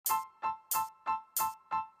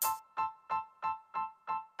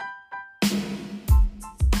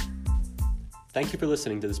Thank you for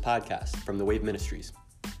listening to this podcast from The Wave Ministries.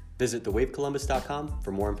 Visit thewavecolumbus.com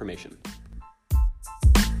for more information.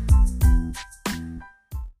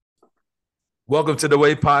 Welcome to The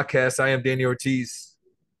Wave Podcast. I am Danny Ortiz.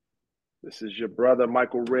 This is your brother,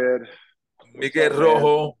 Michael Red. Miguel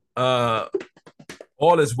Rojo.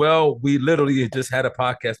 All is well. We literally just had a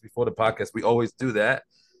podcast before the podcast. We always do that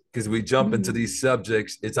because we jump into these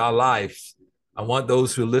subjects. It's our lives. I want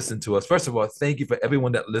those who listen to us. First of all, thank you for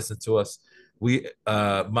everyone that listened to us.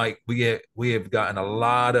 Mike, we have gotten a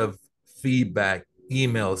lot of feedback,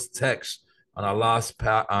 emails, texts on our last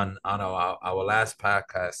our last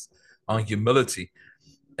podcast on humility,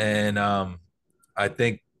 and I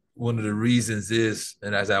think one of the reasons is,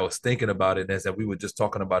 and as I was thinking about it, as that we were just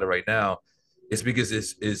talking about it right now, it's because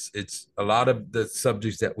it's a lot of the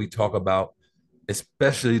subjects that we talk about,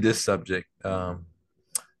 especially this subject,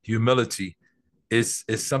 humility, is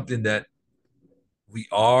something that we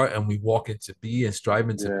are and we walk into be and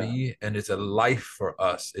striving to be, and it's a life for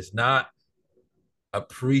us. It's not a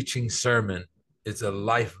preaching sermon. It's a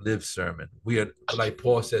life lived sermon. We are, like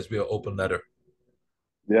Paul says, we are open letter.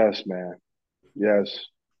 Yes, man. Yes.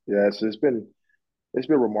 It's been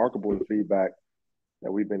remarkable, the feedback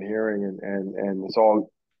that we've been hearing, and it's all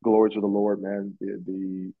glory to the Lord, man.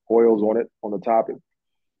 The oil's on the topic.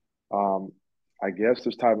 I guess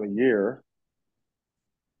this time of year,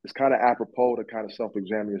 it's kind of apropos to kind of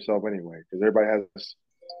self-examine yourself anyway, because everybody has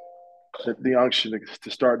the unction to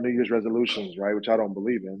start New Year's resolutions, right? Which I don't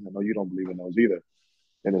believe in. I know you don't believe in those either.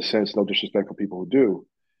 In a sense, no disrespect for people who do,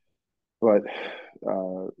 but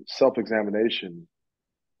self-examination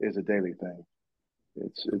is a daily thing.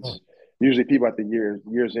 It's usually people at the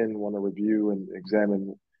years in want to review and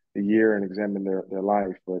examine the year and examine their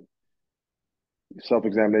life, but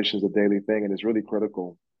self-examination is a daily thing, and it's really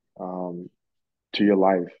critical to your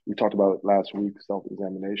life. We talked about it last week,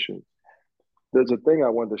 self-examination. There's a thing I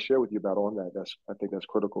wanted to share with you about on that. I think that's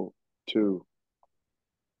critical too.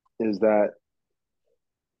 Is that,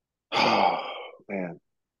 oh man,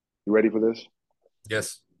 you ready for this?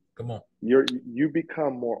 Yes, come on. You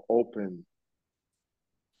become more open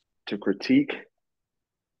to critique,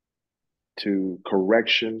 to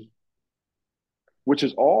correction, which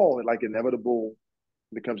is all like inevitable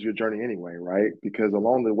when it comes to your journey anyway, right? Because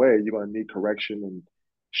along the way, you're going to need correction and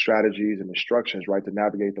strategies and instructions, right, to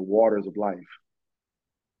navigate the waters of life.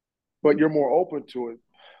 But you're more open to it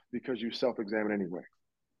because you self-examine anyway,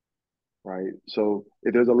 right? So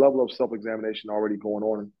if there's a level of self-examination already going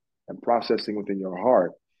on and processing within your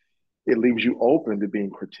heart, it leaves you open to being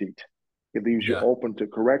critiqued. It leaves you open to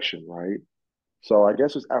correction, right? So I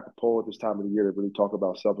guess it's apropos at this time of the year to really talk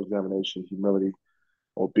about self-examination, humility,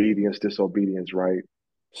 obedience, disobedience, right?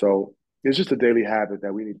 So it's just a daily habit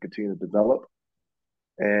that we need to continue to develop.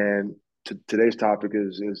 And today's topic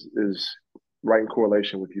is right in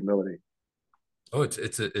correlation with humility. Oh,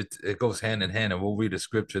 it goes hand in hand, and we'll read a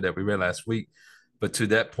scripture that we read last week. But to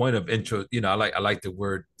that point of intro, I like the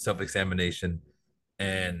word self-examination,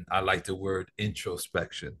 and I like the word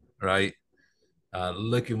introspection, right?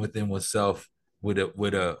 Looking within oneself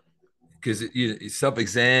because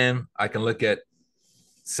self-exam, I can look at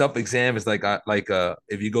self-exam is like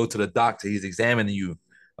if you go to the doctor, he's examining you,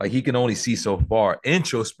 like he can only see so far.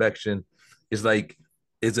 Introspection is like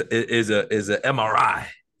is a MRI.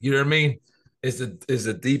 You know what I mean? It's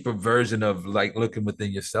a deeper version of like looking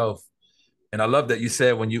within yourself. And I love that you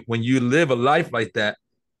said when you live a life like that,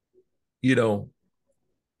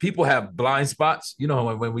 people have blind spots.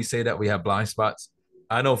 When we say that we have blind spots,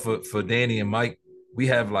 I know for Danny and Mike, we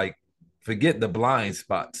have like, forget the blind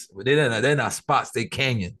spots. They're not spots, they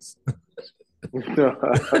canyons.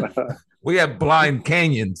 We have blind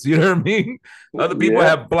canyons. You know what I mean? Other people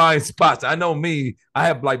have blind spots. I know me, I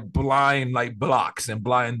have like blind like blocks and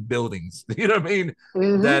blind buildings. You know what I mean?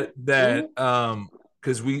 Mm-hmm.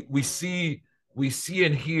 Because we see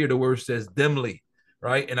and hear, the word says dimly,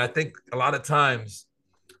 right? And I think a lot of times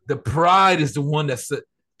the pride is the one that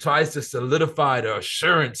tries to solidify the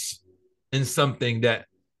assurance in something that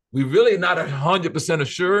we really not 100%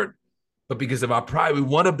 assured, but because of our pride, we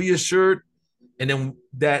want to be assured. And then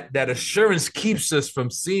that assurance keeps us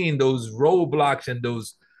from seeing those roadblocks and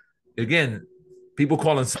those, again, people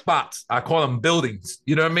call them spots. I call them buildings.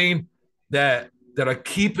 You know what I mean? That are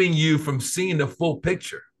keeping you from seeing the full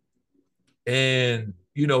picture. And,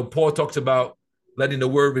 Paul talks about letting the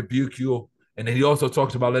word rebuke you. And then he also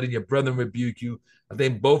talks about letting your brethren rebuke you. I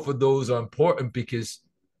think both of those are important because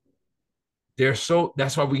that's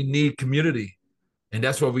why we need community. And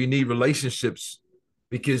that's why we need relationships,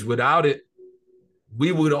 because without it,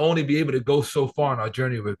 we would only be able to go so far on our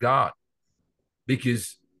journey with God,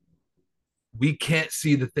 because we can't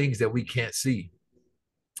see the things that we can't see.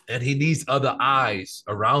 And he needs other eyes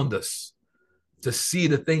around us to see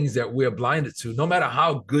the things that we're blinded to, no matter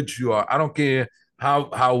how good you are. I don't care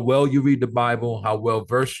how well you read the Bible, how well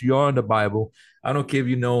versed you are in the Bible. I don't care if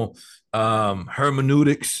you know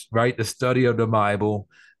hermeneutics, right? The study of the Bible,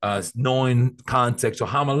 knowing context or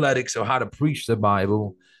homiletics or how to preach the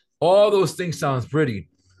Bible. All those things sounds pretty.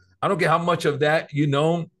 I don't care how much of that you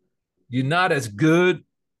know, you're not as good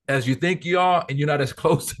as you think you are, and you're not as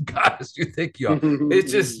close to God as you think you are.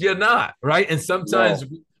 It's just you're not, right? And sometimes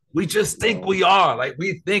No, we just think no. we are. Like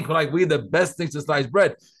we think like we're the best things to slice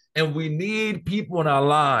bread. And we need people in our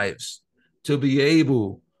lives to be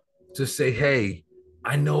able to say, hey,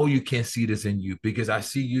 I know you can't see this in you because I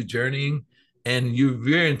see you journeying and you're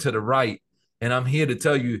veering to the right. And I'm here to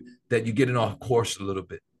tell you that you're getting off course a little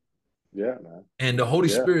bit. Yeah, man. And the Holy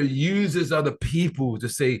Yeah. Spirit uses other people to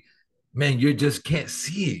say, man, you just can't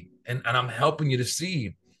see. And I'm helping you to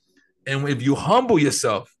see. And if you humble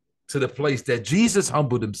yourself to the place that Jesus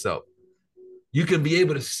humbled himself, you can be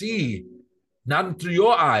able to see, not through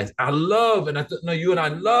your eyes. I love, and no, you and I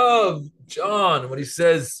love John when he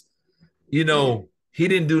says, you know, he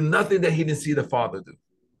didn't do nothing that he didn't see the Father do.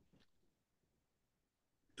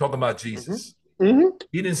 Talking about Jesus. Mm-hmm. Mm-hmm.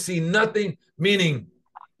 He didn't see nothing, meaning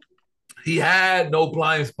he had no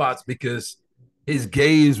blind spots because his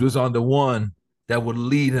gaze was on the one that would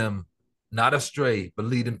lead him, not astray, but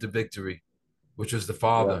lead him to victory, which is the Yeah.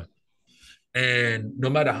 Father. And no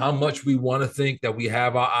matter how much we want to think that we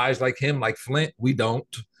have our eyes like him, like Flint, we don't.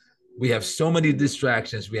 We have so many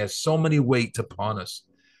distractions. We have so many weights upon us.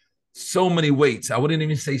 So many weights. I wouldn't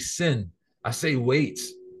even say sin. I say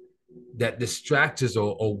weights that distract us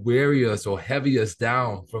or weary us or heavy us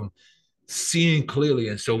down from seeing clearly.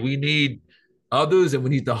 And so we need others and we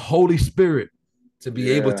need the Holy Spirit to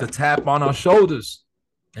be able Yeah. to tap on our shoulders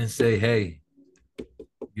and say, hey,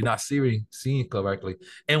 you're not seeing correctly.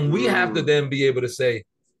 And we have to then be able to say,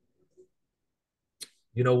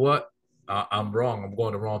 you know what? I'm wrong. I'm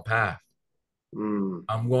going the wrong path. Mm.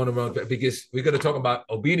 I'm going the wrong path because we're going to talk about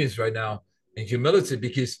obedience right now and humility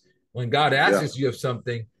because when God asks you of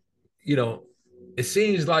something, you know, it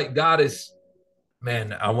seems like God is,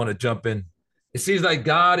 man, I want to jump in. It seems like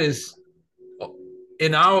God is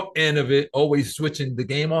in our end of it, always switching the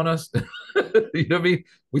game on us. You know what I mean?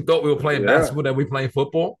 We thought we were playing Yeah. basketball, then we playing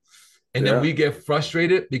football. And then Yeah. we get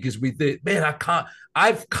frustrated because we think, man,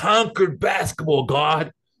 I've conquered basketball,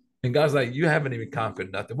 God. And God's like, you haven't even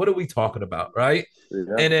conquered nothing. What are we talking about? Right.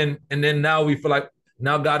 Yeah. And then now we feel like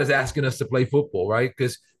now God is asking us to play football, right?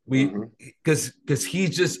 Because Mm-hmm. because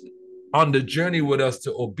he's just on the journey with us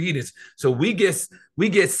to obedience. So we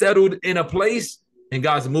get settled in a place and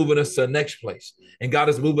God's moving us to the next place. And God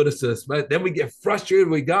is moving us to this. Then we get frustrated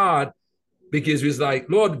with God because it's like,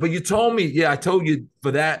 Lord, but you told me, yeah, I told you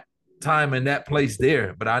for that time and that place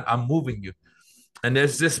there, but I'm moving you. And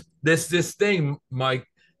there's this thing, Mike,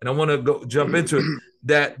 and I want to go jump into it,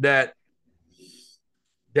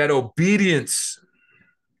 that obedience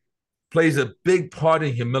plays a big part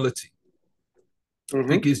in humility Mm-hmm.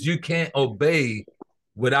 because you can't obey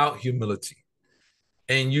without humility.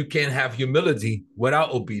 And you can't have humility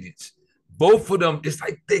without obedience. Both of them, it's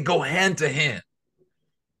like they go hand to hand.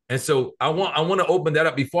 And so I want to open that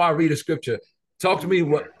up before I read a scripture. Talk to me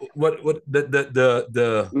what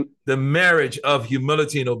the marriage of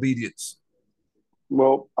humility and obedience.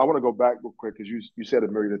 Well, I want to go back real quick because you said a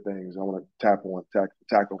myriad of things. I want to tackle,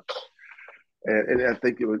 and I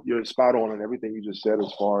think you're spot on in everything you just said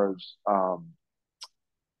as far as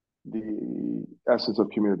the essence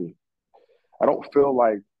of community. I don't feel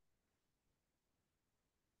like,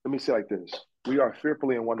 let me say it like this: we are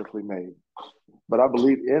fearfully and wonderfully made, but I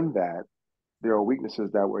believe in that there are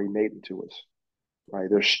weaknesses that were innate into us. Right?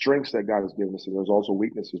 There's strengths that God has given us, and there's also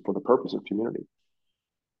weaknesses for the purpose of community.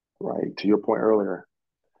 Right? To your point earlier,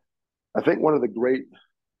 I think one of the great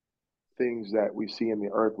things that we see in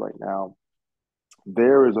the earth right now,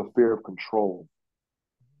 there is a fear of control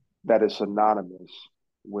that is synonymous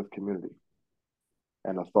with community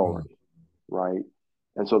and Mm. authority, right?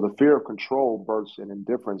 And so the fear of control births an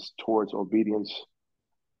indifference towards obedience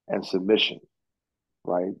and submission,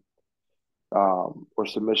 right? Or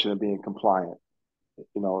submission and being compliant.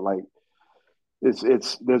 You know, like it's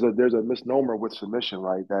there's a misnomer with submission,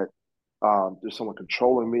 right? That there's someone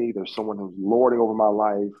controlling me, there's someone who's lording over my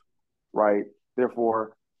life, right?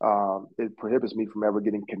 Therefore, it prohibits me from ever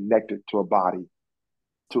getting connected to a body,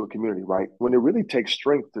 to a community, right? When it really takes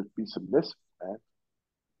strength to be submissive, man.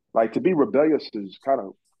 Like to be rebellious is kind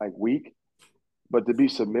of like weak, but to be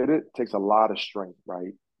submitted takes a lot of strength,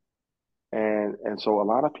 right? And so a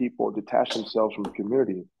lot of people detach themselves from the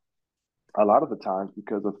community a lot of the times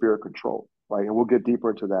because of fear of control, right? And we'll get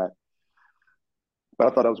deeper into that. But I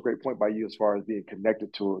thought that was a great point by you as far as being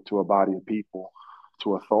connected to a body of people,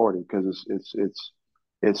 to authority, because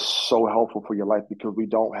it's so helpful for your life because we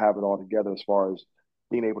don't have it all together as far as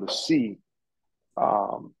being able to see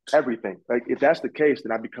everything. Like if that's the case,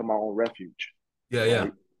 then I become my own refuge, Yeah, yeah.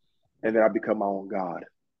 right? And then I become my own God,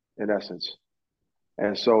 in essence.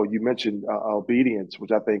 And so you mentioned obedience,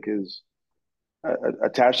 which I think is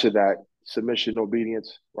attached to that submission,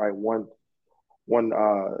 obedience, right? One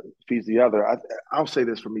feeds the other. I'll say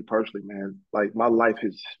this for me personally, man. Like my life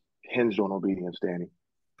is hinged on obedience, Danny.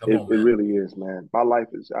 Come It on, it man. really is, man. My life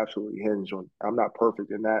is absolutely hinged on. I'm not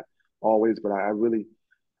perfect in that always, but I really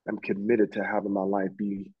am committed to having my life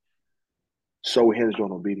be so hinged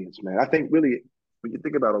on obedience, man. I think really when you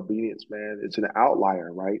think about obedience, man, it's an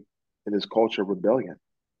outlier, right? In this culture of rebellion.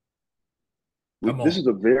 Come This on. is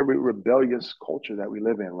a very rebellious culture that we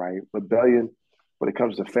live in, right? Rebellion when it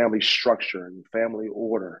comes to family structure and family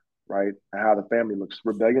order, right? And how the family looks.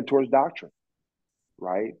 Rebellion towards doctrine,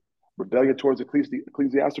 right? Rebellion towards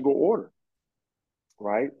ecclesiastical order,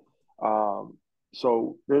 right? Um,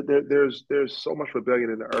 so there's so much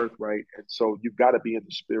rebellion in the earth, right? And so you've got to be in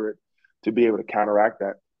the spirit to be able to counteract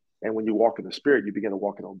that. And when you walk in the spirit, you begin to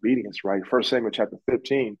walk in obedience, right? First Samuel chapter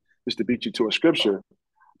 15, just to beat you to a scripture,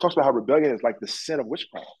 talks about how rebellion is like the sin of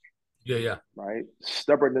witchcraft, Yeah, yeah. right?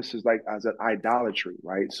 Stubbornness is like as an idolatry,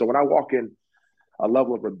 right? So when I walk in a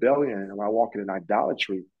level of rebellion and when I walk in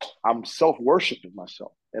idolatry, I'm self-worshiping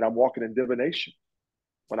myself and I'm walking in divination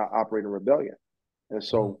when I operate in rebellion. And Mhm.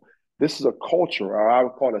 so this is a culture, or I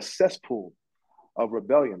would call it a cesspool of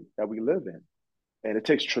rebellion that we live in. And it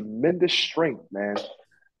takes tremendous strength, man,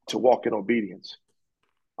 to walk in obedience.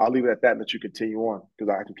 I'll leave it at that and let you continue on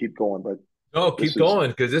because I can keep going. But No, this keep is going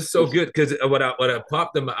because it's so this good. Because what I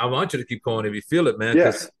popped them, I want you to keep going if you feel it, man.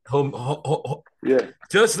 yeah, Because yeah,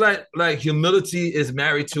 just like humility is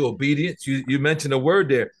married to obedience, you mentioned a word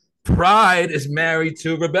there. Pride is married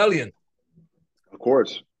to rebellion. of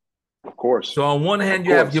course, of course, So on one of hand,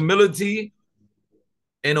 you have course. humility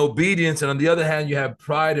and obedience, and on the other hand, you have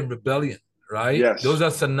pride and rebellion. Right? Those Yes.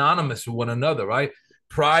 are synonymous with one another. Right?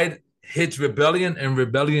 Pride hits rebellion, and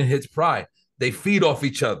rebellion hits pride. They feed off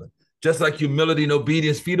each other, just like humility and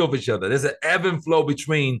obedience feed off each other. There's an ebb and flow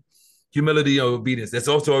between humility and obedience. There's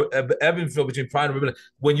also an ebb and flow between pride and rebellion.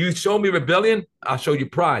 When you show me rebellion, I'll show you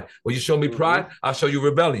pride. When you show me Mm-hmm. pride, I'll show you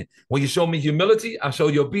rebellion. When you show me humility, I'll show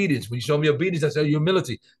you obedience. When you show me obedience, I'll show you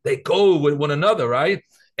humility. They go with one another, right?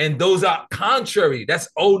 And those are contrary. That's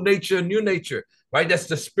old nature, new nature, right? That's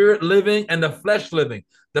the spirit living and the flesh living.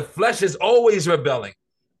 The flesh is always rebelling,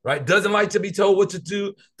 right? Doesn't like to be told what to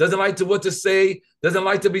do, doesn't like to what to say, doesn't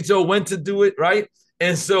like to be told when to do it, right?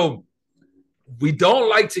 And so we don't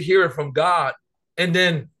like to hear it from God. And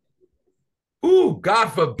then, ooh, God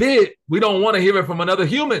forbid, we don't want to hear it from another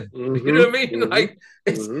human. You know what I Mm-hmm. mean? Mm-hmm. Like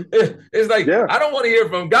it's Mm-hmm. it's like Yeah, I don't want to hear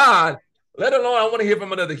from God, let alone I want to hear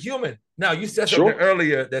from another human. Now, you said something sure.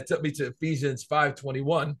 earlier that took me to Ephesians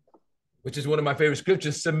 5:21, which is one of my favorite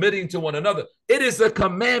scriptures, submitting to one another. It is a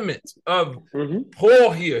commandment of Mm-hmm.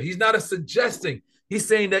 Paul here. He's not a suggesting. He's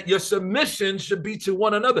saying that your submission should be to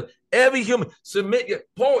one another. Every human submit.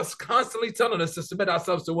 Paul is constantly telling us to submit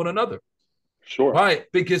ourselves to one another, Sure. right?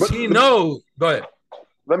 Because But he knows. Go ahead.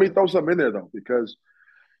 let me throw something in there though, because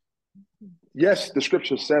yes, the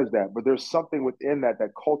scripture says that, but there's something within that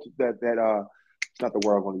that it's not the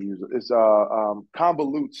word I want to use. It's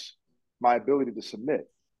convolutes my ability to submit.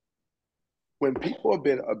 When people have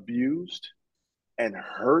been abused and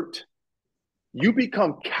hurt, you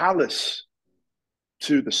become callous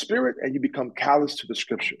to the spirit and you become callous to the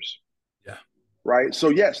scriptures. Yeah. Right. So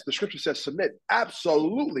yes, the scripture says submit.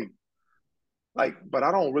 Absolutely. Like, but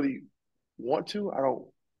I don't really want to. I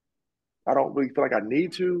don't really feel like I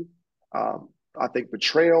need to. I think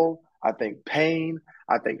betrayal, I think pain,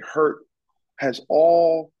 I think hurt has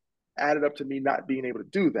all added up to me not being able to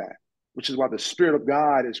do that, which is why the Spirit of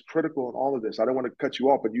God is critical in all of this. I don't want to cut you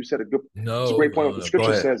off, but you said it's a No, great point. What no, the no. Go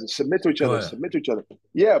scripture ahead. says is submit to each Go other, ahead. submit to each other.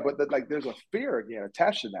 Yeah, but like there's a fear again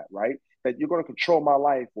attached to that, right? That you're going to control my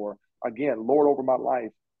life or again, lord over my life.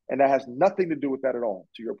 And that has nothing to do with that at all,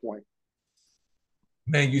 to your point.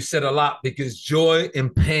 Man, you said a lot because joy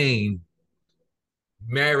and pain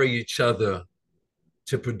marry each other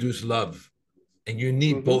to produce love, and you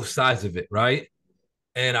need Mm-hmm. both sides of it, right?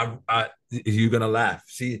 And you're gonna laugh.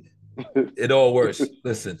 See, it all works.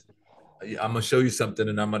 Listen, I'm gonna show you something,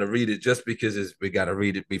 and I'm gonna read it just because we gotta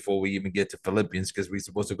read it before we even get to Philippians, because we're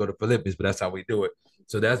supposed to go to Philippians, but that's how we do it.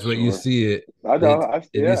 So that's where you Sure. see it. I know. If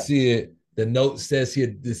you Yeah. see it, the note says here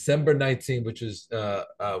December 19th, which is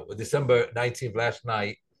December 19th last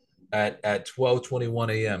night. at 12:21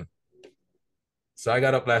 a.m. So I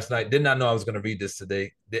got up last night. Did not know I was going to read this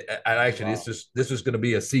today. Actually, this was going to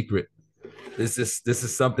be a secret. This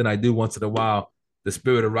is something I do once in a while. The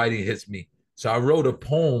spirit of writing hits me. So I wrote a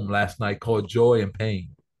poem last night called Joy and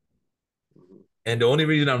Pain. And the only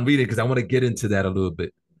reason I'm reading because I want to get into that a little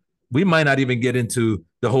bit. We might not even get into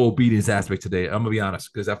the whole obedience aspect today. I'm gonna be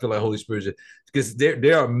honest, because I feel like Holy Spirit, because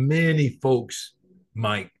there are many folks,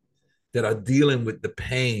 Mike, that are dealing with the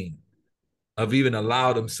pain of even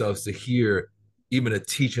allow themselves to hear even a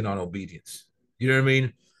teaching on obedience. You know what I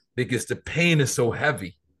mean? Because the pain is so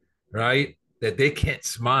heavy, right? That they can't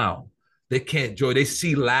smile, they can't joy. They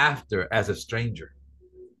see laughter as a stranger.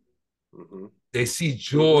 Mm-hmm. They see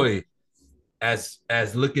joy as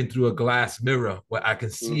looking through a glass mirror where I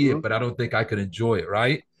can see it, but I don't think I could enjoy it,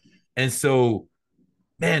 right? And so,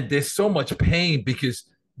 man, there's so much pain because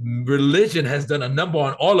religion has done a number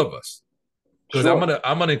on all of us. Because I'm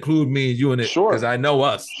gonna include me and you in it because I know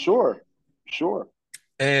us. Sure.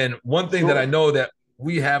 And one thing that I know that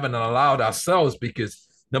we haven't allowed ourselves, because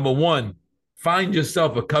number one, find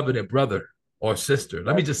yourself a covenant brother or sister.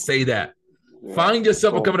 Let me just say that. Yeah. Find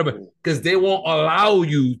yourself a covenant brother, because they won't allow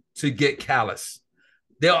you to get callous.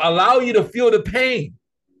 They'll allow you to feel the pain.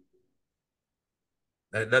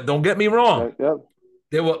 Don't get me wrong.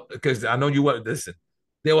 They will, because I know you want to listen.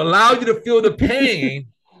 They'll allow you to feel the pain.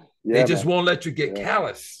 They just won't let you get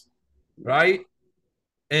callous, right?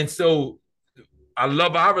 And so I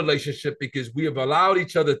love our relationship because we have allowed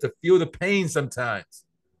each other to feel the pain sometimes.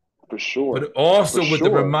 For sure. But also with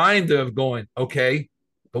the reminder of going, okay,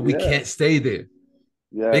 but we can't stay there.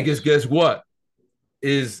 Because guess what?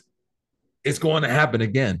 It's going to happen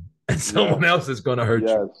again. And someone else is going to hurt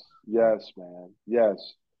you. Yes, man.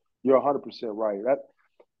 Yes. You're 100% right. That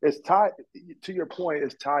it's tied, to your point,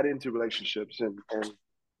 it's tied into relationships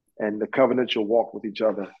and the covenantal walk with each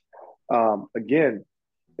other. Again,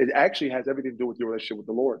 it actually has everything to do with your relationship with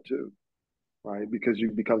the Lord too, right? Because you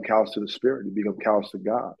become callous to the Spirit, you become callous to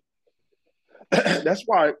God. That's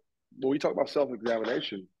why when we talk about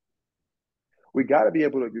self-examination, we got to be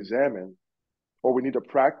able to examine, or we need to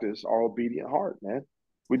practice our obedient heart, man.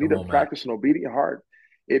 We need to practice an obedient heart.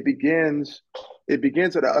 It begins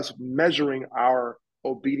at us measuring our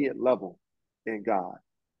obedient level in God,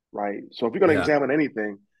 right? So if you're going to examine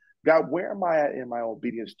anything, God, where am I at in my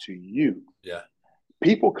obedience to you? Yeah.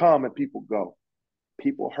 People come and people go.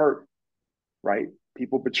 People hurt, right?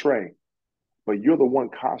 People betray. But you're the one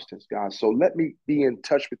constant, God. So let me be in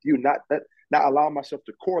touch with you, not allow myself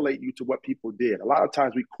to correlate you to what people did. A lot of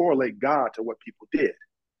times we correlate God to what people did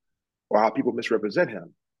or how people misrepresent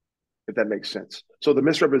him, if that makes sense. So the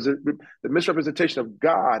misrepresentation of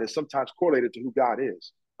God is sometimes correlated to who God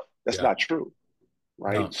is. That's not true,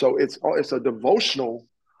 right? No. So it's a devotional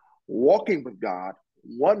walking with God,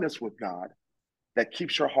 oneness with God, that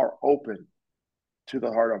keeps your heart open to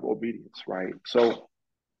the heart of obedience, right? So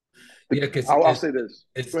I'll say this.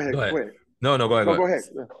 Go ahead. No, go ahead. Go ahead.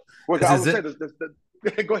 Well, I will say this.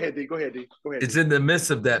 Go ahead, D. Go ahead. It's in the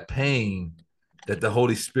midst of that pain that the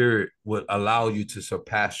Holy Spirit would allow you to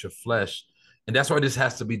surpass your flesh. And that's why this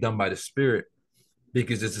has to be done by the Spirit,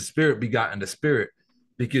 because it's the Spirit begotten the Spirit,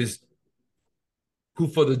 because who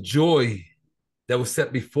for the joy that was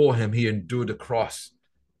set before him, he endured the cross.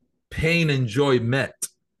 Pain and joy met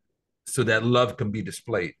so that love can be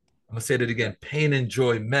displayed. I'm going to say that again. Pain and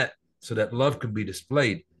joy met so that love can be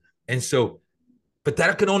displayed. And so, but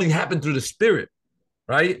that can only happen through the Spirit,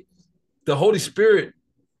 right? The Holy Spirit,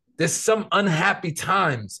 there's some unhappy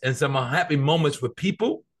times and some unhappy moments with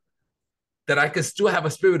people that I can still have a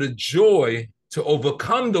spirit of joy to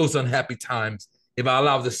overcome those unhappy times if I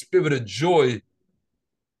allow the spirit of joy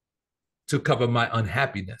to cover my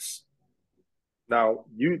unhappiness. Now,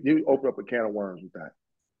 you open up a can of worms with that,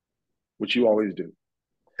 which you always do.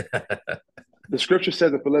 The scripture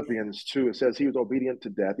says in Philippians 2, it says he was obedient to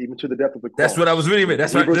death, even to the death of the cross. That's what I was reading.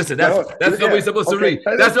 That's right. Listen, that's what we're supposed to read.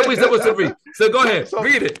 That's what we're supposed to read. So go ahead,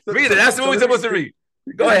 read it. That's what we're supposed to read.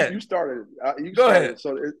 Go ahead. You started. Go ahead.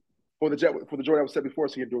 So for the joy that was set before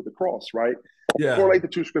us, he endured the cross, right? Yeah. Correlate the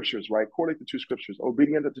two scriptures, right? Correlate the two scriptures.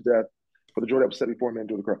 Obedient to death, for the joy that was set before him,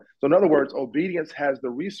 endured the cross. So in other words, obedience has the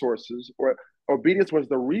resources, or obedience was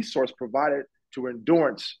the resource provided to the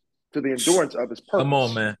endurance of his purpose. Come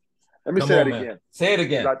on, man. Let me say that again. Say it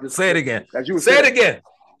again. Say it again. Say it again.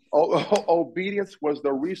 Obedience was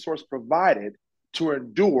the resource provided to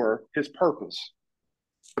endure his purpose.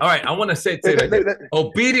 All right, I want to say that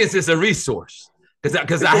obedience is a resource,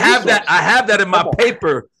 because I have that in my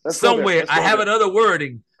paper somewhere. I have another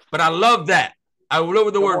wording, but I love that. I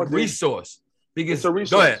love the word resource, Because It's a go ahead.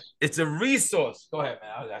 resource. It's a resource. Go ahead,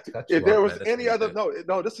 man. I cut you If there off, was man. any other,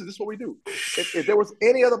 no, this is what we do. If there was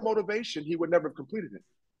any other motivation, he would never have completed it.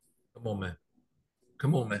 Come on, man.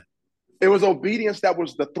 Come on, man. It was obedience that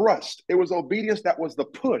was the thrust. It was obedience that was the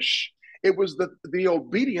push. It was the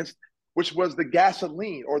obedience which was the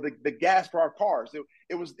gasoline or the gas for our cars.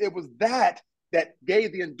 It was that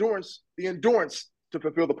gave the endurance to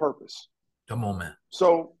fulfill the purpose. Come on, man.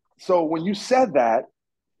 So when you said that,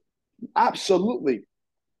 absolutely,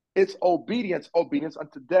 it's obedience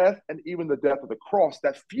unto death, and even the death of the cross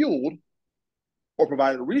that fueled or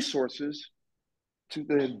provided resources to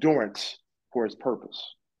the endurance for his purpose.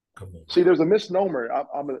 Come on. See, there's a misnomer. I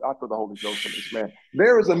feel the Holy Ghost in this, man.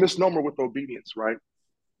 There is a misnomer with obedience, right?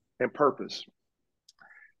 And purpose.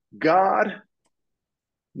 God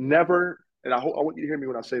never, and I want you to hear me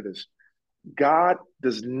when I say this, God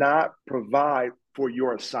does not provide for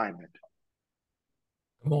your assignment.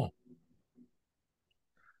 Come on.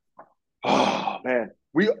 Oh, man.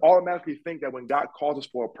 We automatically think that when God calls us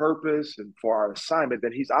for a purpose and for our assignment,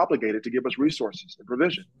 then he's obligated to give us resources and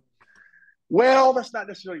provision. Well, that's not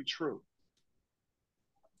necessarily true.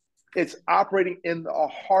 It's operating in the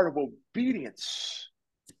heart of obedience.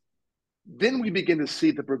 Then we begin to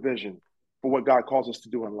see the provision for what God calls us to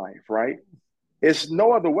do in life, right? It's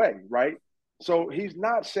no other way, right? So he's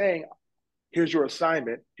not saying, here's your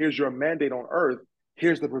assignment, here's your mandate on earth,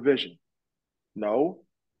 here's the provision. No,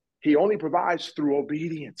 he only provides through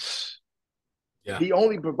obedience. Yeah. He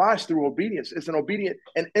only provides through obedience. It's an obedient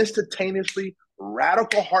and instantaneously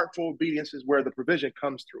radical, heartful obedience is where the provision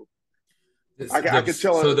comes through. I can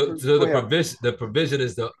tell. So the provision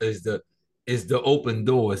is the open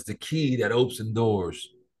door. It's the key that opens doors.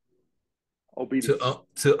 Obedience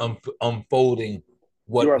to unfolding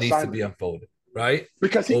what needs to be unfolded, right?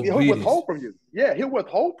 Because he'll withhold from you. Yeah, he'll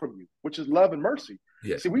withhold from you, which is love and mercy.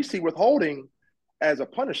 Yeah. See, we see withholding as a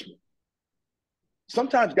punishment.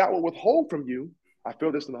 Sometimes God will withhold from you. I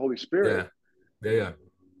feel this in the Holy Spirit. Yeah.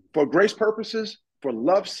 For grace purposes, for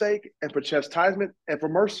love's sake, and for chastisement, and for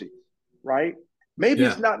mercy, right? Maybe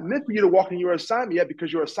it's not meant for you to walk in your assignment yet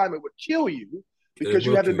because your assignment would kill you because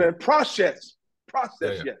you haven't been processed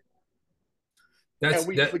yet. And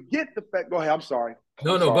we forget the fact. Go ahead. I'm sorry.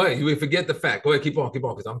 No, go ahead. We forget the fact. Go ahead. Keep on,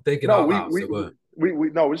 because I'm thinking out loud.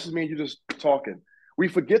 No, this is me and you just talking. We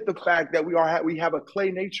forget the fact that we have a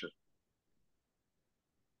clay nature.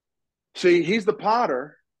 See, he's the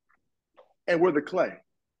potter and we're the clay.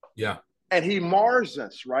 Yeah. And he mars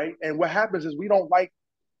us, right? And what happens is we don't like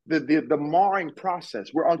the marring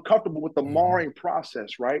process. We're uncomfortable with the marring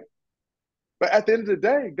process, right? But at the end of the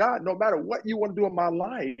day, God, no matter what you want to do in my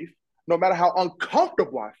life, no matter how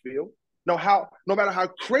uncomfortable I feel, no matter how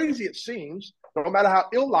crazy it seems, no matter how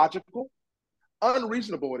illogical,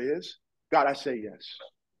 unreasonable it is, God, I say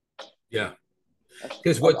yes. Yeah.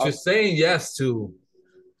 Because what you're saying yes to,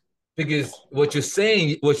 because what you're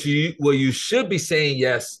saying, what you should be saying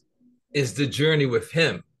yes is the journey with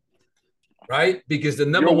him, right? Because the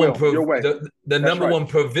number one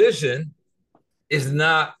provision is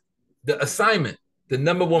not the assignment. The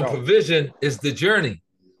number one provision is the journey.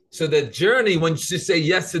 So that journey, when you say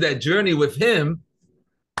yes to that journey with him,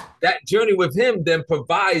 that journey with him then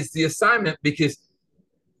provides the assignment because,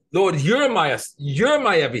 Lord, you're my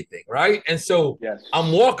everything, right? And so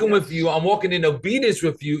I'm walking with you. I'm walking in obedience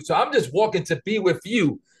with you. So I'm just walking to be with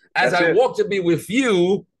you. As I walk to be with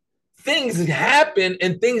you, things happen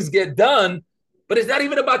and things get done, but it's not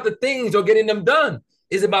even about the things or getting them done.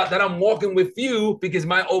 It's about that I'm walking with you because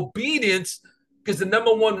my obedience, because the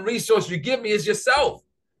number one resource you give me is yourself.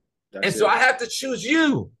 So I have to choose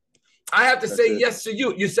you. I have to say yes to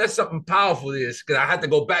you. You said something powerful because I had to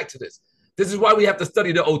go back to this. This is why we have to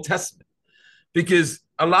study the Old Testament, because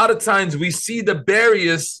a lot of times we see the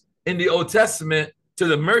barriers in the Old Testament to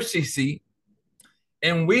the mercy seat,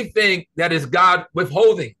 and we think that is God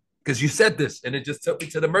withholding, because you said this, and it just took me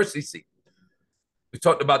to the mercy seat. We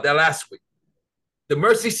talked about that last week. The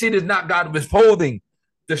mercy seat is not God withholding.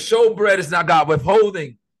 The showbread is not God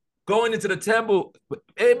withholding. Going into the temple,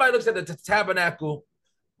 everybody looks at the tabernacle.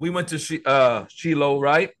 We went to Shiloh,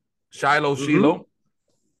 right? Shiloh.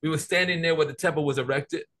 We were standing there where the temple was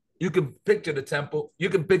erected. You can picture the temple. You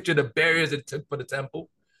can picture the barriers it took for the temple.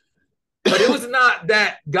 But it was not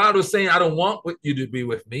that God was saying, I don't want you to be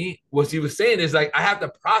with me. What he was saying is like, I have to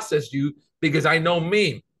process you because I know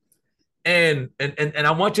me. And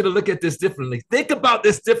I want you to look at this differently. Think about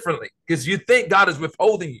this differently, because you think God is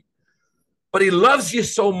withholding you. But he loves you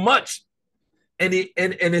so much. And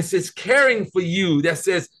it's his caring for you that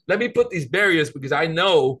says, let me put these barriers because I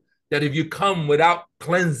know that if you come without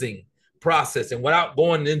cleansing, process. And without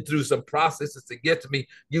going in through some processes to get to me,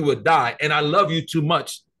 you would die. And I love you too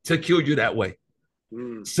much to kill you that way.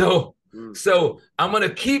 So I'm going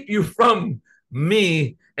to keep you from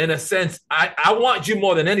me in a sense. I want you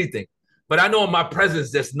more than anything. But I know in my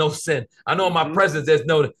presence, there's no sin. I know in my presence, there's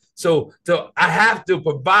no. So I have to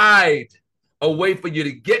provide a way for you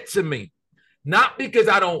to get to me. Not because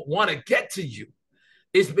I don't want to get to you.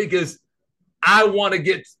 It's because I want to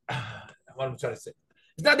get. What I'm trying to say.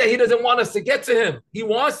 It's not that he doesn't want us to get to him. He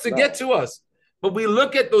wants to get to us. But we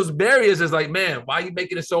look at those barriers as like, man, why are you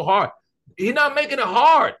making it so hard? He's not making it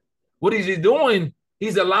hard. What is he doing?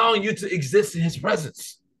 He's allowing you to exist in his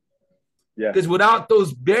presence. Yeah. Because without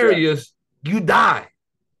those barriers, you die.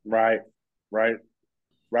 Right.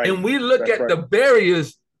 And we look at the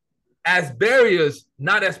barriers as barriers,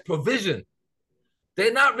 not as provision.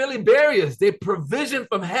 They're not really barriers. They're provision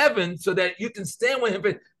from heaven so that you can stand with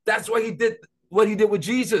him. That's why he did what he did with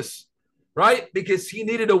Jesus, right? Because he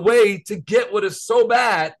needed a way to get with us so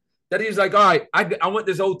bad that he was like, all right, I went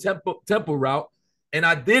this old temple route, and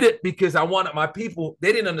I did it because I wanted my people.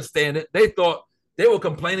 They didn't understand it. They thought they were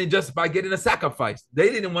complaining just by getting a sacrifice. They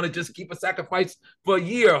didn't want to just keep a sacrifice for a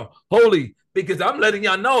year holy, because I'm letting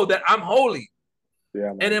y'all know that I'm holy.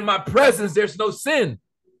 Yeah, and in my presence, there's no sin.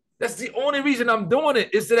 That's the only reason I'm doing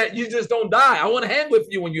it, is so that you just don't die. I want to hang with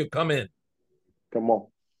you when you come in. Come on.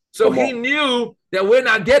 So he knew that we're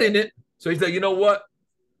not getting it. So he said, you know what?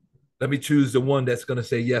 Let me choose the one that's going to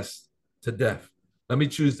say yes to death. Let me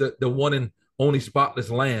choose the one and only spotless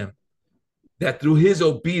lamb that through his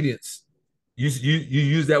obedience, you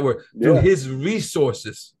use that word, through his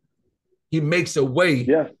resources, he makes a way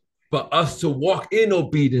for us to walk in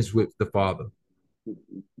obedience with the Father.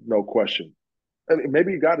 No question. I mean,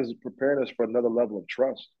 maybe God is preparing us for another level of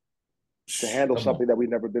trust to handle something that we've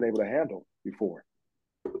never been able to handle before.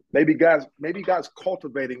 Maybe God's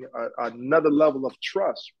cultivating another level of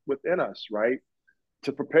trust within us, right?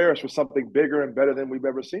 To prepare us for something bigger and better than we've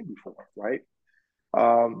ever seen before, right?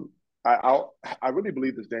 I really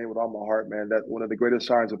believe this, Dane, with all my heart, man, that one of the greatest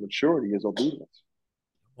signs of maturity is obedience.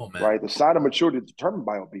 Right? The sign of maturity is determined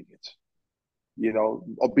by obedience. You know,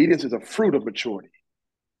 obedience is a fruit of maturity,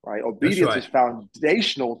 right? Obedience is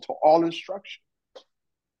foundational to all instruction.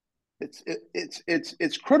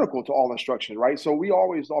 It's critical to all instruction, right? So we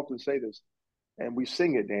always often say this, and we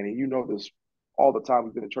sing it, Danny. You know this all the time.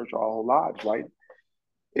 We've been in church our whole lives, right?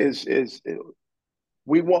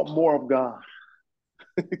 We want more of God.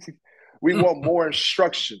 We want more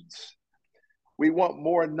instructions. We want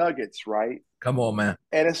more nuggets, right? Come on, man.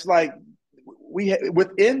 And it's like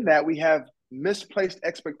within that we have misplaced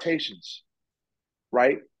expectations,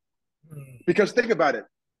 right? Because think about it.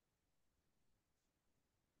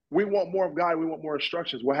 We want more of God. We want more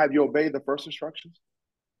instructions. Well, have you obeyed the first instructions?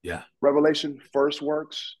 Yeah. Revelation first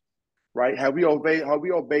works, right? Have we obeyed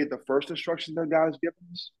the first instruction that God has given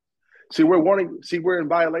us? We're in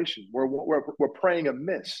violation. We're praying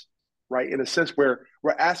amiss, right? In a sense where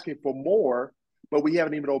we're asking for more, but we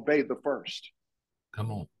haven't even obeyed the first.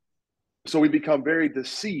 Come on. So we become very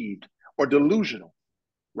deceived or delusional,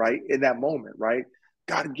 right? In that moment, right?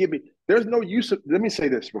 God, give me. There's no use of, let me say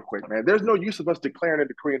this real quick, man. There's no use of us declaring and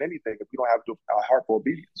decreeing anything if we don't have a heart for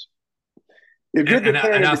obedience. If you're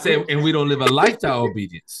and we don't live a lifestyle of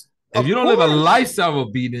obedience. If you don't live a lifestyle of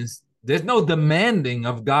obedience, there's no demanding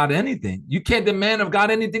of God anything. You can't demand of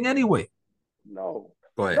God anything anyway. No.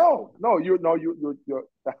 Go ahead. No, you're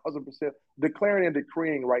 1,000% declaring and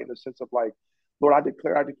decreeing, right? In the sense of like, Lord, I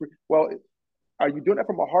declare, I decree. Well, are you doing that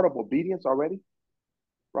from a heart of obedience already?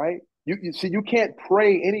 Right? You see, you can't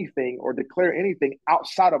pray anything or declare anything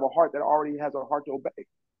outside of a heart that already has a heart to obey.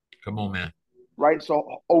 Come on, man. Right?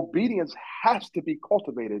 So obedience has to be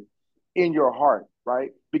cultivated in your heart, right?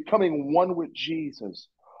 Becoming one with Jesus,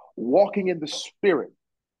 walking in the Spirit.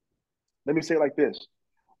 Let me say it like this.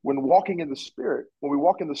 When we walk in the Spirit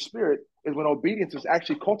is when obedience is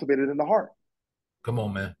actually cultivated in the heart. Come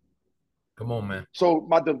on, man. Come on, man. So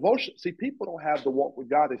my devotion, see, people don't have the walk with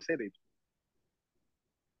God they say they do.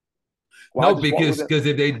 Well, no, because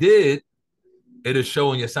if they did, it is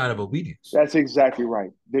showing a sign of obedience. That's exactly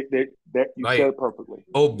right. You said it perfectly.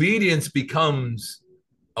 Obedience becomes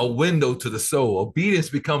a window to the soul. Obedience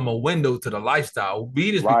becomes a window to the lifestyle.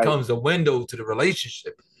 Obedience becomes a window to the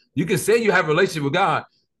relationship. You can say you have a relationship with God.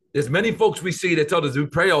 There's many folks we see that tell us we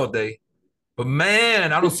pray all day, but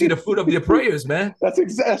man, I don't see the fruit of your prayers, man. That's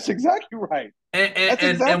exactly right.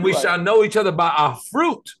 And we shall know each other by our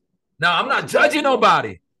fruit. Now, I'm not judging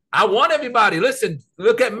nobody. I want everybody. Listen,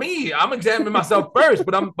 look at me. I'm examining myself first.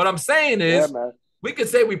 But I'm saying is, we can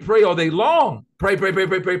say we pray all day long. Pray.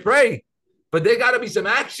 But there got to be some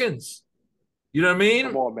actions. You know what I mean?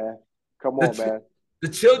 Come on, man. Come on, man. The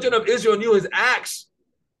children of Israel knew his acts,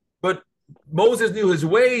 but Moses knew his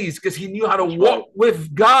ways because he knew how to walk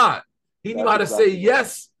with God. He knew how to say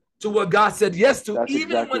yes to what God said yes to,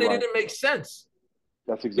 even when it didn't make sense.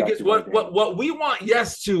 That's exactly because what we want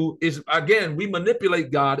yes to is, again, we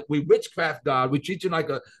manipulate God, we witchcraft God, we treat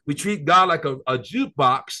God like a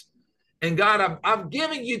jukebox. And God, I'm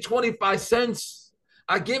giving you 25 cents.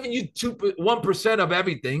 I'm giving you 1% of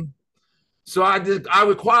everything. So I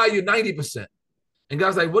require you 90%. And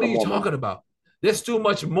God's like, what are you talking about? There's too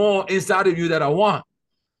much more inside of you that I want.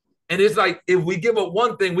 And it's like, if we give up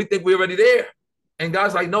one thing, we think we're already there. And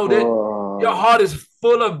God's like, no, your heart is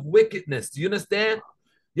full of wickedness. Do you understand?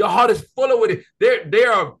 Your heart is full of it.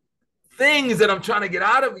 There are things that I'm trying to get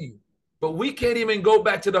out of you. But we can't even go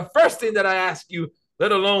back to the first thing that I asked you,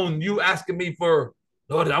 let alone you asking me for,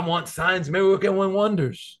 Lord, I want signs, miracles, and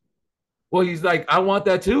wonders. Well, he's like, I want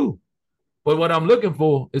that too. But what I'm looking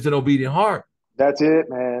for is an obedient heart. That's it,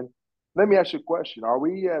 man. Let me ask you a question. Are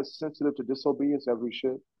we as sensitive to disobedience as we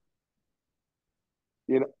should?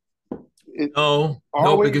 You know,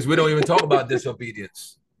 no, because we don't even talk about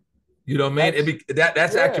disobedience. You know what I mean?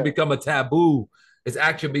 That's actually become a taboo. It's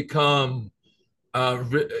actually become,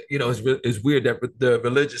 it's weird that the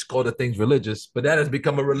religious call the things religious, but that has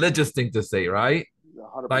become a religious thing to say, right?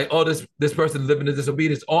 100%. Like, oh, this person living in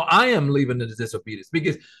disobedience, or I am living in disobedience,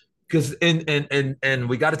 because and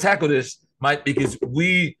we got to tackle this, Mike, because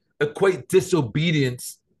we equate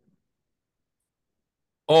disobedience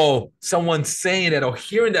or someone saying that or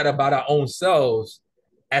hearing that about our own selves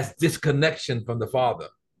as disconnection from the Father.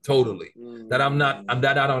 Totally. That I'm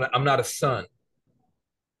not a son.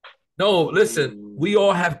 No, listen, we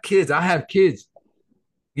all have kids. I have kids.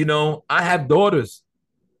 You know, I have daughters.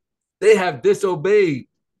 They have disobeyed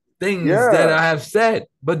things that I have said,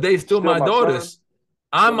 but they still my daughters.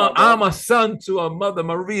 I'm a son to a mother,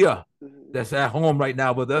 Maria, that's at home right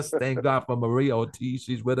now with us. Thank God for Maria Ortiz.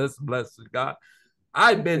 She's with us. Bless God.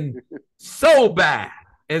 I've been so bad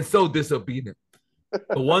and so disobedient.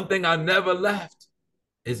 But one thing I never left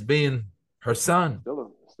is being her son.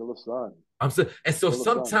 Still a son. And so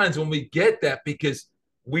sometimes when we get that, because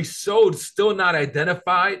we still not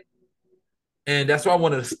identified, and that's why I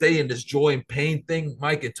wanted to stay in this joy and pain thing,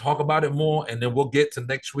 Mike, and talk about it more. And then we'll get to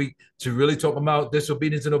next week to really talk about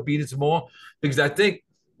disobedience and obedience more, because I think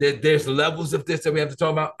that there's levels of this that we have to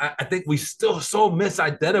talk about. I think we still so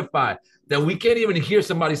misidentified that we can't even hear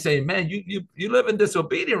somebody saying, man, you live in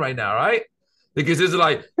disobedience right now, right? Because it's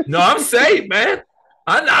like, no, I'm saved, man.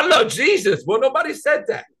 I love Jesus. Well, nobody said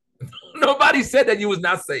that. Nobody said that you was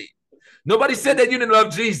not saved. Nobody said that you didn't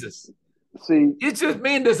love Jesus. See, you're just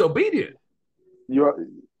being disobedient. You're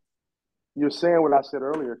saying what I said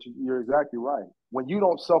earlier. You're exactly right. When you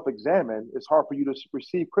don't self-examine, it's hard for you to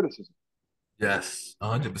receive criticism. Yes,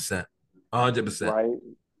 100%. 100%. Right?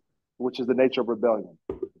 Which is the nature of rebellion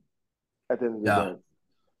at the end of the day.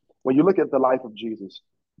 When you look at the life of Jesus,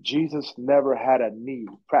 Jesus never had a need,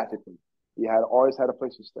 practically. He always had a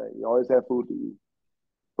place to stay. He always had food to eat.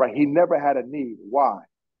 Right? He never had a need. Why?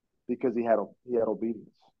 Because he had obedience.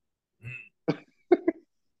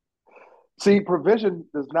 See, provision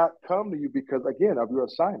does not come to you because, again, of your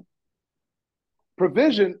assignment.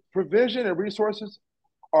 Provision and resources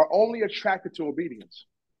are only attracted to obedience.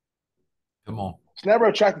 Come on. It's never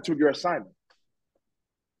attracted to your assignment.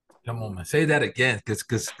 Come on, man. Say that again,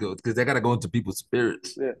 because they got to go into people's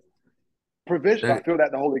spirits. Yeah. Provision, I feel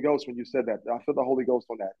that the Holy Ghost when you said that. I feel the Holy Ghost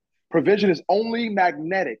on that. Provision is only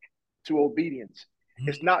magnetic to obedience. Mm-hmm.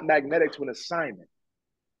 It's not magnetic to an assignment.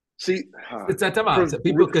 See, it's that time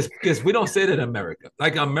people, because we don't say that in America.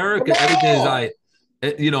 Like America, everything is like,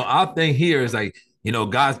 our thing here is like,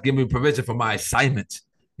 God's giving me provision for my assignment.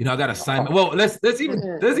 I got assignment. Well, let's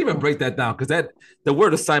even break that down, because the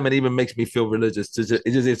word assignment even makes me feel religious.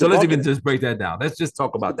 So let's even just break that down. Let's just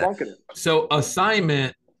talk about that. So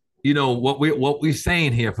assignment, what we're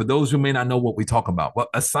saying here, for those who may not know what we talk about, what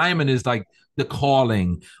assignment is, like the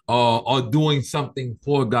calling or doing something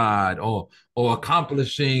for God or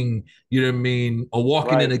accomplishing, or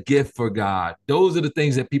walking in a gift for God. Those are the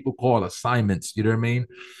things that people call assignments, you know what I mean?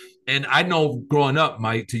 And I know growing up,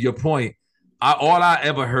 Mike, to your point, all I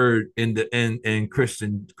ever heard in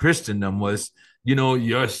Christendom was,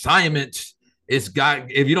 your assignment is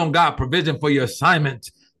God. If you don't got provision for your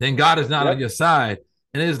assignment, then God is not on your side.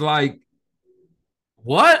 And it's like,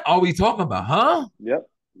 what are we talking about, huh? Yep.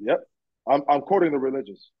 I'm quoting the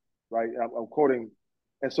religious, right? I'm quoting,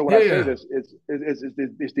 and so when I say this,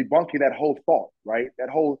 it's debunking that whole thought, right? That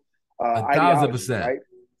whole ideology, right?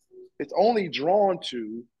 It's only drawn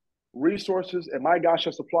to resources, and my God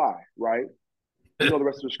shall supply, right? You know the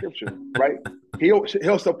rest of the scripture, right?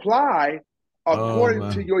 He'll supply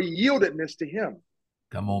according to your yieldedness to him.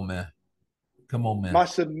 Come on, man. Come on, man. My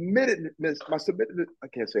submittedness, I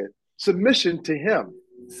can't say it. Submission to him.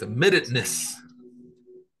 Submittedness.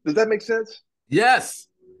 Does that make sense? Yes.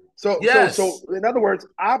 So in other words,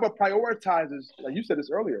 Abba prioritizes, like you said this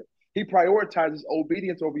earlier, he prioritizes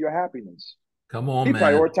obedience over your happiness. Come on, man. He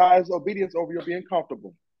prioritizes obedience over your being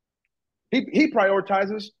comfortable. He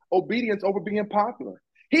prioritizes obedience over being popular.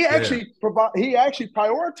 He actually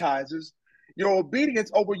prioritizes your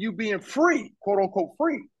obedience over you being free, quote unquote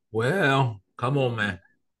free. Well, come on, man.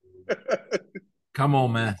 Come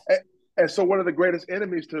on, man. And so one of the greatest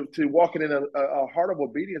enemies to walking in a heart of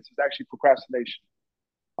obedience is actually procrastination.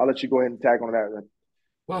 I'll let you go ahead and tag on that. Then.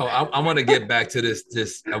 Well, I want to get back to this.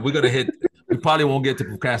 We're going to hit, we probably won't get to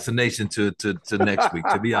procrastination to next week,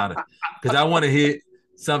 to be honest, because I want to hit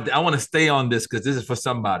something. I want to stay on this because this is for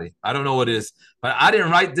somebody. I don't know what it is, but I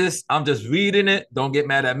didn't write this. I'm just reading it. Don't get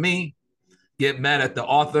mad at me. Get mad at the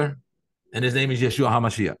author. And his name is Yeshua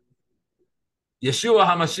HaMashiach. Yeshua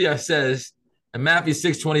HaMashiach says in Matthew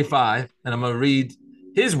 6:25, and I'm going to read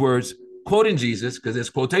his words, quoting Jesus, because there's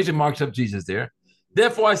quotation marks of Jesus there.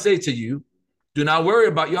 Therefore, I say to you, do not worry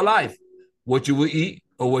about your life, what you will eat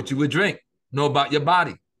or what you will drink, nor about your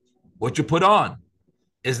body, what you put on.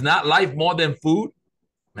 Is not life more than food?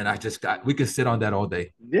 Man, we can sit on that all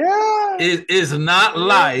day. Yeah. It is not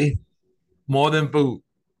life more than food.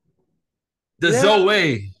 The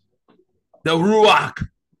Zoe, the Ruach,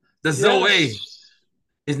 the Zoe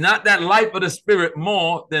is not that life of the spirit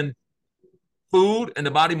more than food and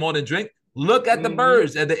the body more than drink. Look at the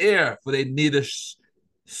birds of the air, for they neither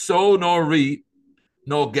sow nor reap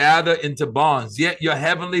nor gather into barns, yet your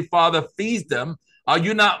heavenly Father feeds them. Are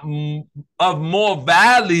you not of more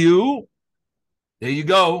value? There you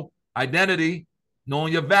go. Identity,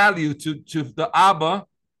 knowing your value to the Abba.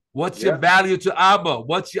 What's your value to Abba?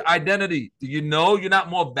 What's your identity? Do you know you're not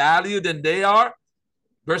more value than they are?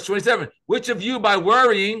 Verse 27, which of you by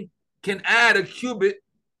worrying can add a cubit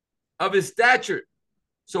of his stature?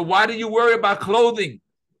 So why do you worry about clothing?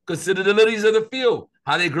 Consider the lilies of the field,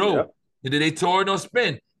 how they grow. Yep. Neither they toil nor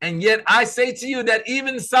spin. And yet I say to you that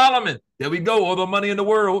even Solomon, there we go, all the money in the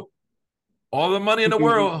world,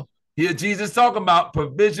 here Jesus talking about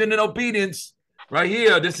provision and obedience right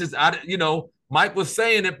here. This is, Mike was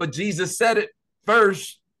saying it, but Jesus said it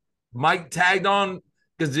first. Mike tagged on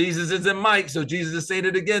because Jesus is in Mike, so Jesus is saying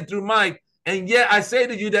it again through Mike. And yet I say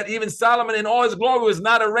to you that even Solomon in all his glory was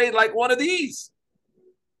not arrayed like one of these.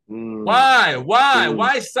 Why?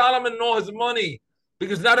 Why Solomon and all his money?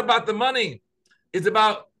 Because it's not about the money. It's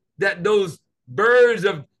about that those birds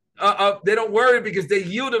they don't worry because they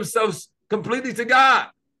yield themselves completely to God.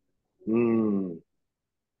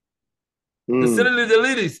 Consider the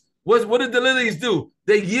lilies. What did the lilies do?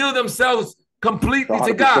 They yield themselves completely 100%.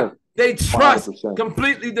 To God. They trust 100%.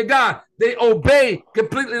 Completely to God. They obey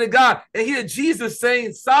completely to God. And here Jesus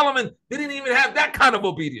saying Solomon didn't even have that kind of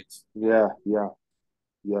obedience. Yeah.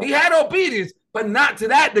 He had obedience, but not to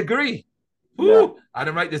that degree. Woo, I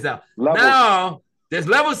didn't write this down. Levels. Now, there's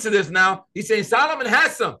levels to this now. He's saying Solomon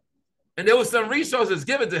had some, and there was some resources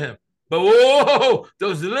given to him. But whoa,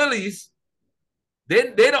 those lilies,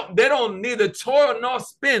 they don't neither toil nor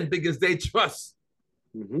spin because they trust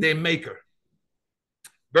their maker.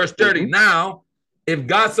 Verse 30, now, if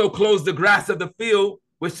God so clothes the grass of the field,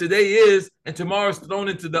 which today is, and tomorrow is thrown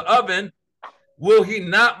into the oven, will he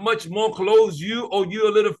not much more clothe you, O you a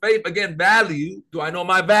little faith? Again, value. Do I know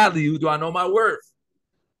my value? Do I know my worth?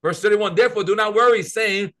 Verse 31, therefore do not worry,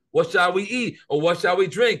 saying, what shall we eat? Or what shall we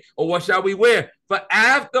drink? Or what shall we wear? For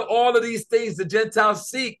after all of these things the Gentiles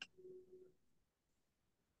seek.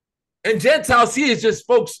 And Gentiles here is just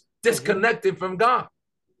folks disconnected from God.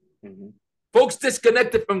 Folks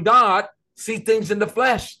disconnected from God see things in the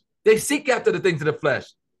flesh. They seek after the things of the flesh.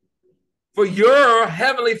 For your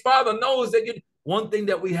heavenly Father knows that one thing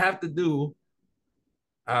that we have to do,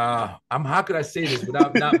 how could I say this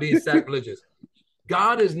without not being sacrilegious?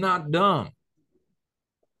 God is not dumb.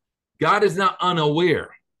 God is not unaware.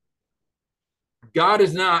 God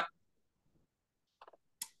is not,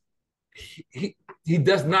 he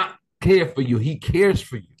does not care for you. He cares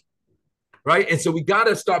for you. Right? And so we got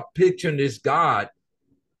to start picturing this God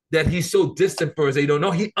that he's so distant for us that you don't know.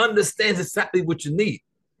 He understands exactly what you need.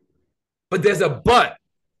 But there's a but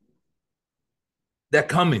that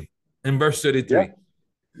coming in verse 33.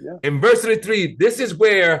 Yeah. In verse 33, this is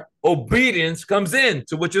where obedience comes in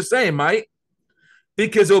to what you're saying, Mike.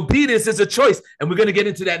 Because obedience is a choice. And we're going to get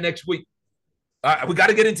into that next week. We got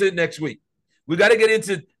to get into it next week. We got to get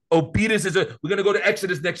into obedience. We're going to go to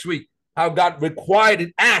Exodus next week. How God required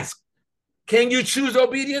and asked Can you choose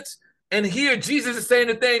obedience? And here Jesus is saying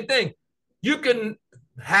the same thing. You can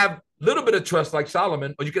have a little bit of trust like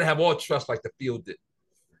Solomon, or you can have all trust like the field did.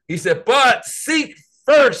 He said, but seek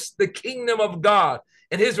first the kingdom of God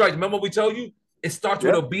and his rights. Remember what we told you? It starts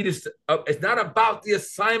with obedience. It's not about the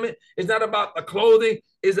assignment. It's not about the clothing.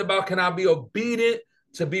 It's about, can I be obedient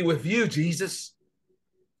to be with you, Jesus?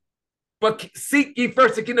 But seek ye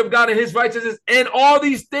first the kingdom of God and his righteousness, and all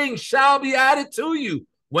these things shall be added to you.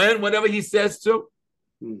 Whenever he says to,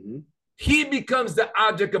 he becomes the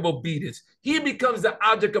object of obedience. He becomes the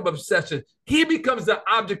object of obsession. He becomes the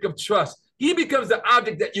object of trust. He becomes the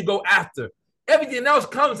object that you go after. Everything else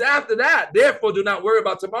comes after that. Therefore, do not worry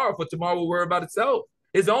about tomorrow, for tomorrow will worry about itself,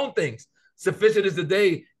 his own things. Sufficient is the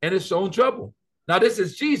day and its own trouble. Now, this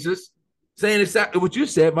is Jesus saying exactly what you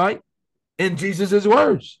said, Mike, in Jesus'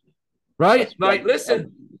 words, right? Like,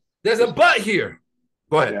 listen, there's a but here.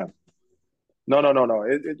 Go ahead. Yeah. No.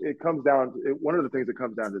 It comes down, one of the things that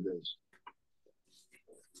comes down to this.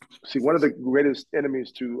 See, one of the greatest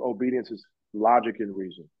enemies to obedience is logic and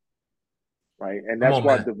reason. Right. And that's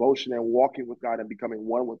why devotion and walking with God and becoming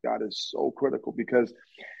one with God is so critical, because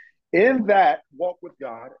in that walk with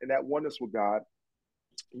God and that oneness with God,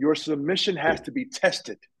 your submission has to be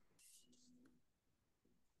tested.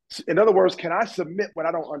 In other words, can I submit when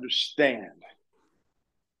I don't understand?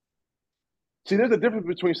 See, there's a difference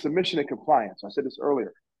between submission and compliance. I said this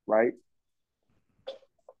earlier, right?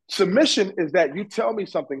 Submission is that you tell me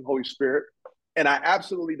something, Holy Spirit, and I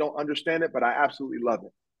absolutely don't understand it, but I absolutely love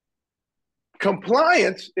it.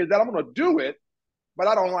 Compliance is that I'm going to do it, but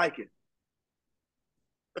I don't like it.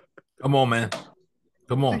 Come on, man.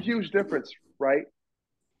 Come on. It's a huge difference, right?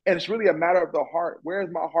 And it's really a matter of the heart. Where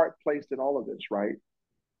is my heart placed in all of this, right?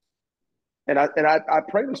 And I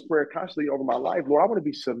pray this prayer constantly over my life. Lord, I want to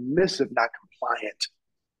be submissive, not compliant,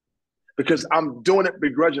 because I'm doing it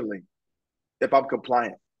begrudgingly if I'm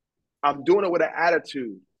compliant. I'm doing it with an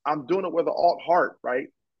attitude. I'm doing it with an alt heart, right?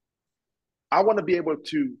 I want to be able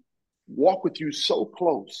to walk with you so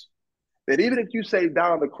close that even if you say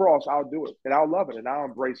down on the cross, I'll do it and I'll love it and I'll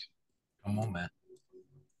embrace it. Come on, man.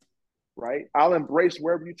 Right? I'll embrace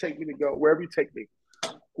wherever you take me to go, wherever you take me,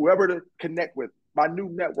 whoever to connect with, my new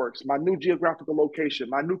networks, my new geographical location,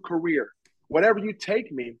 my new career, whatever you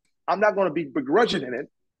take me, I'm not going to be begrudging in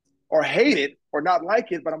it or hate it or not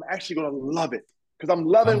like it, but I'm actually going to love it because I'm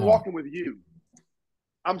loving walking with you.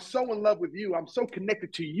 I'm so in love with you. I'm so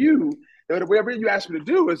connected to you that whatever you ask me to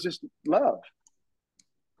do is just love.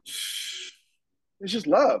 It's just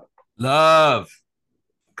love. Love.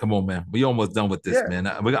 Come on, man. We almost done with this, man.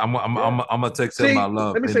 I'm gonna take some of my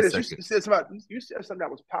love. Let me say this. You said something that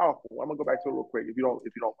was powerful. I'm gonna go back to it real quick if you don't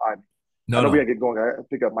mind me. No, I know we gotta get going. I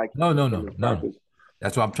pick up Mike. No.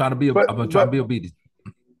 That's why I'm trying to be. I'm trying to be obedient.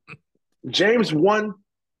 James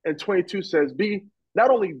 1:22 says, "Be not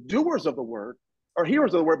only doers of the word, or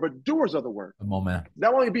hearers of the word, but doers of the word." Come on, man.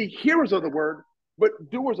 Not only be hearers of the word, but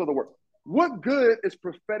doers of the word. What good is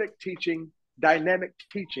prophetic teaching, dynamic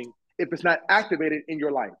teaching, if it's not activated in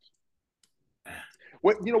your life?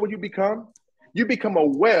 What you become? You become a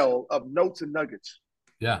well of notes and nuggets.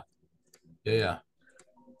 Yeah. There's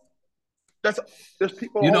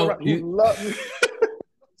people all around who love me.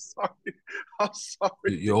 I'm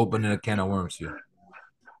sorry. You're opening a can of worms here.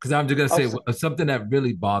 Because I'm just gonna say something that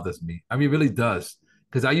really bothers me. I mean, it really does.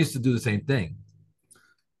 Because I used to do the same thing.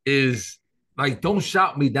 Is like, don't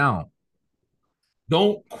shout me down.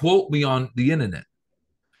 Don't quote me on the internet.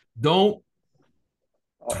 Don't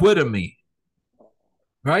Twitter me.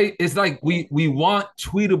 Right? It's like we want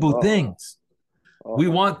tweetable things. We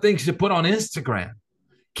want things to put on Instagram.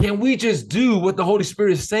 Can we just do what the Holy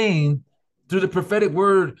Spirit is saying through the prophetic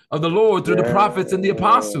word of the Lord, through the prophets and the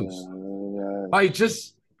apostles? Like,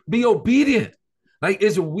 just be obedient. Like,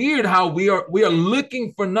 it's weird how we are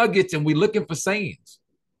looking for nuggets and we're looking for sayings.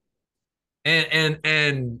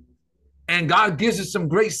 And God gives us some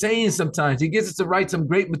great sayings sometimes. He gives us to write some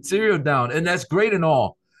great material down, and that's great and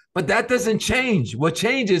all. But that doesn't change. What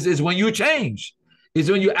changes is when you change,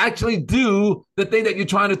 is when you actually do the thing that you're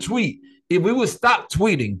trying to tweet. If we would stop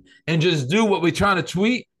tweeting and just do what we're trying to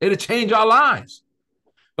tweet, it'll change our lives.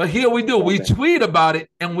 But here we do. We tweet about it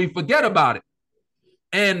and we forget about it.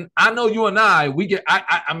 And I know you and I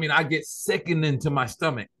get sickened into my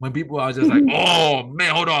stomach when people are just like, oh,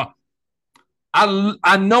 man, hold on.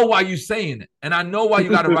 I know why you're saying it, and I know why you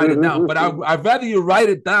got to write it down, but I'd rather you write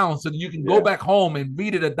it down so that you can go back home and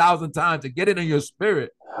read it 1,000 times and get it in your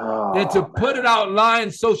spirit than to put it out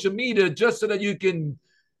line social media just so that you can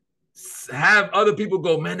have other people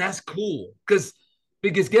go, man, that's cool. Because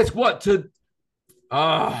guess what? To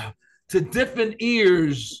different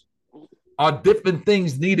ears are different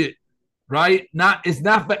things needed, right? It's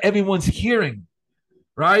not for everyone's hearing,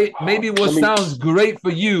 right? Maybe what sounds great for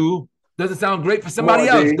you doesn't sound great for somebody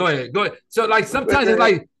else. Go ahead. So like sometimes it's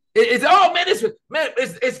like it's oh man,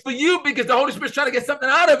 it's for you because the Holy Spirit's trying to get something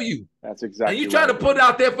out of you. That's exactly. And you try to put it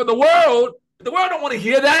out there for the world. The world don't want to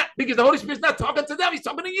hear that because the Holy Spirit's not talking to them. He's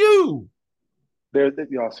talking to you.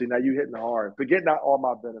 Y'all see, now you hitting hard. Forget not all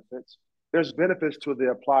my benefits. There's benefits to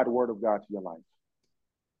the applied word of God to your life.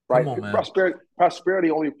 Right? Come on, man.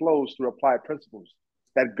 Prosperity only flows through applied principles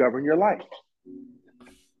that govern your life.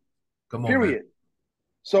 Come on, period. Man.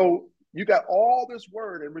 So you got all this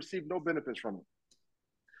word and receive no benefits from it.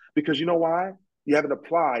 Because you know why? You haven't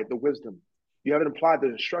applied the wisdom. You haven't applied the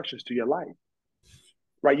instructions to your life.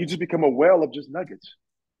 Right? You just become a well of just nuggets.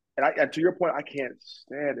 And to your point, I can't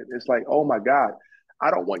stand it. It's like, oh my God,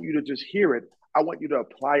 I don't want you to just hear it. I want you to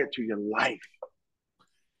apply it to your life.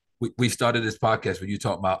 We started this podcast when you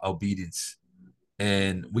talk about obedience.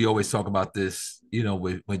 And we always talk about this, you know,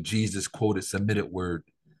 when Jesus quoted submitted word.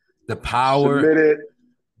 The power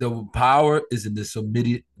is in the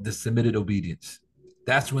submitted obedience.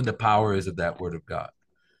 That's when the power is of that word of God.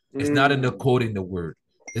 It's not in the quoting the word.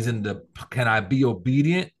 It's in the, can I be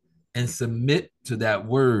obedient and submit to that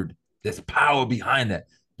word? There's power behind that.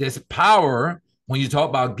 There's power when you talk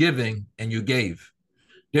about giving and you gave.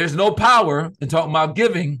 There's no power in talking about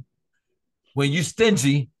giving when you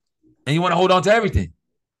stingy and you want to hold on to everything.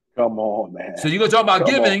 Come on, man. So you're going to talk about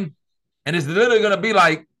giving, and it's literally going to be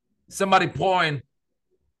like somebody pouring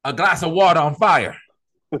a glass of water on fire.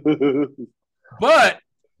 But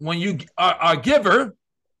when you are a giver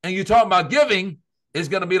and you talk about giving, it's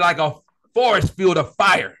going to be like a forest field of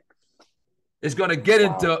fire. It's going to get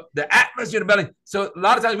into the atmosphere of the belly. So a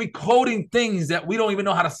lot of times we're quoting things that we don't even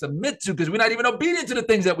know how to submit to because we're not even obedient to the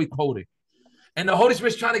things that we're quoting. And the Holy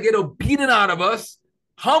Spirit's trying to get obedient out of us,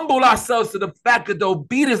 humble ourselves to the fact that the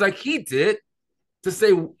obedience like he did to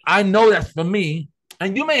say, I know that's for me.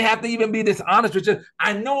 And you may have to even be dishonest with you.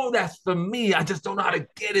 I know that's for me. I just don't know how to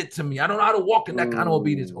get it to me. I don't know how to walk in that kind of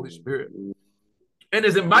obedience, Holy Spirit. And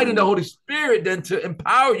it's inviting the Holy Spirit then to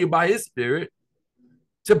empower you by his Spirit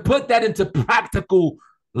to put that into practical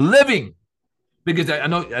living. Because I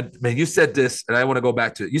know, man, you said this, and I want to go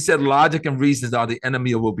back to it. You said logic and reasons are the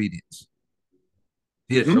enemy of obedience.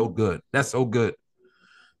 Yeah, so good. That's so good.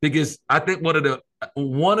 Because I think one of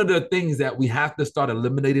the things that we have to start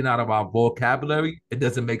eliminating out of our vocabulary, it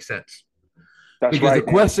doesn't make sense. That's because right,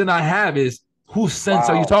 the question I have is, whose sense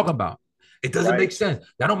are you talking about? It doesn't make sense.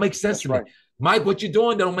 That don't make sense to me. Mike, what you're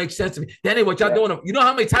doing, that don't make sense to me. Danny, what y'all doing? You know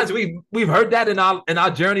how many times we've heard that in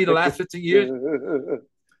our journey the last 15 years?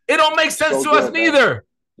 It don't make sense to us neither.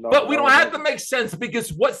 But we don't have to make sense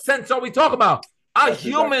because what sense are we talking about? Our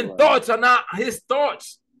human thoughts are not his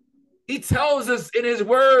thoughts. He tells us in his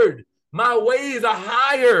word, my ways are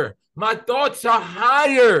higher. My thoughts are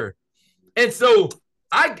higher. And so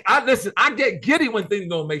I listen, I get giddy when things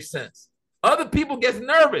don't make sense. Other people get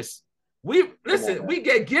nervous. We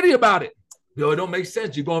get giddy about it. Yo, it don't make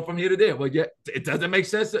sense. You're going from here to there. Well, yeah, it doesn't make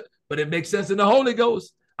sense, but it makes sense in the Holy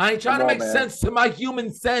Ghost. I ain't trying to make sense to my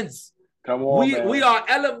human sense. Come on, we are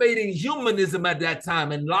elevating humanism at that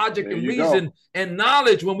time and logic and reason and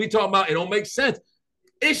knowledge when we talk about it don't make sense.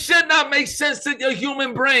 It should not make sense to your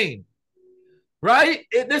human brain, right?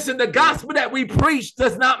 Listen, the gospel that we preach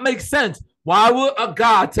does not make sense. Why would a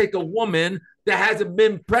God take a woman that hasn't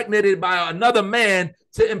been impregnated by another man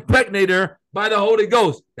to impregnate her by the Holy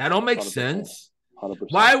Ghost? That don't make 100%. sense. 100%.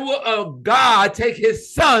 Why would a God take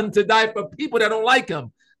his son to die for people that don't like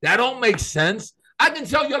him? That don't make sense. I can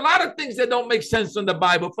tell you a lot of things that don't make sense in the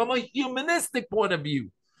Bible from a humanistic point of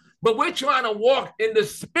view. But we're trying to walk in the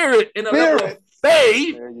spirit in a level of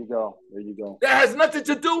faith. There you go. There you go. That has nothing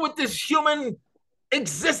to do with this human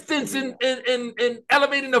existence in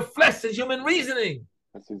elevating the flesh and human reasoning.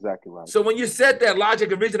 That's exactly right. So when you said that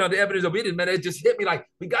logic and reason are the evidence of obedience, man, it just hit me like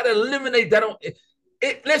we got to eliminate that.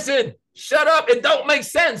 Listen, shut up. It don't make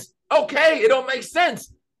sense. Okay, it don't make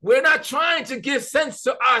sense. We're not trying to give sense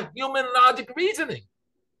to our human logic reasoning.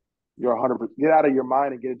 You're 100%. Get out of your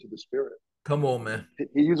mind and get into the spirit. Come on, man.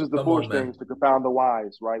 He uses the foolish things to confound the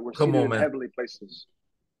wise, right? We're seated in heavenly places.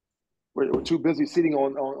 We're too busy sitting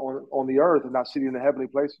on the earth and not sitting in the heavenly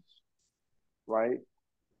places, right?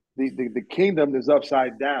 The kingdom is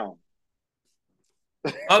upside down.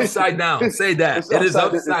 Upside down. Say that. It is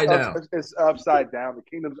upside down. It's upside down. The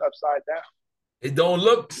kingdom's upside down. It don't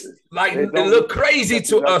look like it look crazy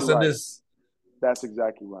to us in this. That's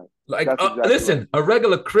exactly right. Like, listen, a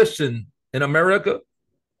regular Christian in America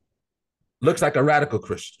looks like a radical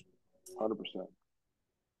Christian. 100%.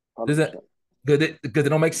 Does that? Because it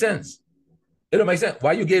don't make sense. It don't make sense.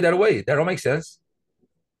 Why you gave that away? That don't make sense.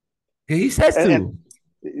 He says to. And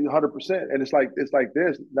 100%. And it's like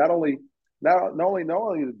this. Not only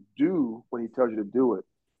to do when he tells you to do it,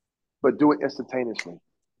 but do it instantaneously.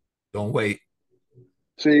 Don't wait.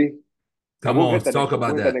 See? Come on, let's talk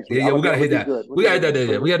about that. Yeah, we gotta hit that. We gotta hit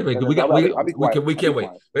that. We gotta. We can't wait.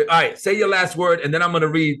 All right, say your last word, and then I'm gonna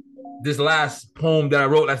read this last poem that I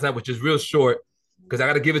wrote last night, which is real short, because I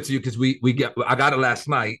gotta give it to you because I got it last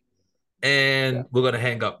night, and we're gonna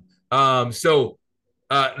hang up. So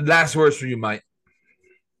last words for you, Mike.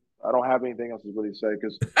 I don't have anything else to really say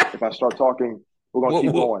because if I start talking, we're gonna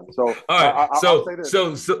keep going. So all right. I'll say this.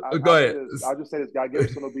 Go ahead. I'll just say this. God, give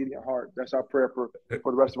us an obedient heart. That's our prayer for the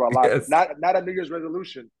rest of our lives. Yes. Not a New Year's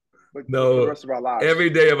resolution, but for the rest of our lives. Every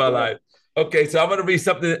day of our life. Okay, so I'm gonna read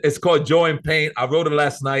something. It's called Joy and Pain. I wrote it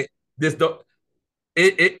last night. I don't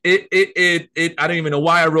even know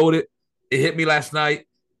why I wrote it. It hit me last night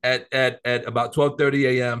at about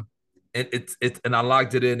 12:30 a.m. And I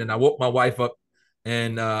logged it in and I woke my wife up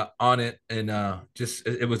and on it, and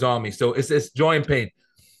it was on me. So it's joy and pain.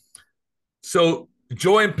 So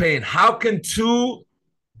joy and pain. How can two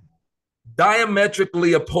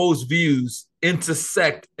diametrically opposed views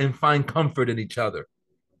intersect and find comfort in each other?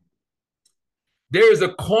 There is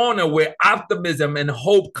a corner where optimism and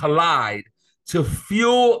hope collide to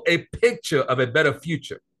fuel a picture of a better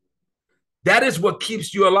future. That is what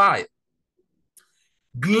keeps you alive.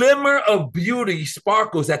 Glimmer of beauty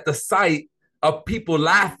sparkles at the sight of people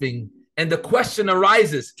laughing, and the question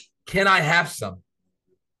arises, can I have some?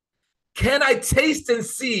 Can I taste and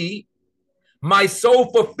see my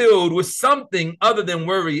soul fulfilled with something other than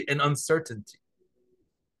worry and uncertainty?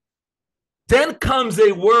 Then comes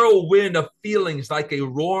a whirlwind of feelings like a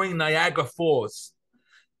roaring Niagara Falls,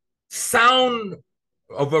 sound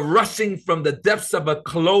of a rushing from the depths of a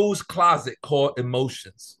closed closet called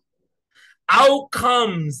emotions. Out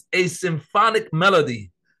comes a symphonic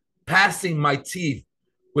melody passing my teeth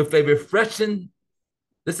with a refreshing,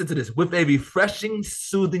 listen to this, with a refreshing,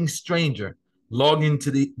 soothing stranger longing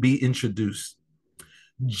to be introduced.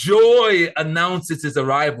 Joy announces his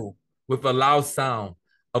arrival with a loud sound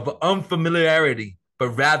of unfamiliarity,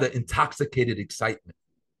 but rather intoxicated excitement.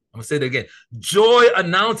 I'm gonna say that again. Joy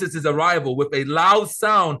announces his arrival with a loud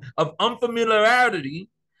sound of unfamiliarity,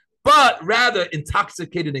 but rather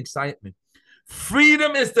intoxicated excitement.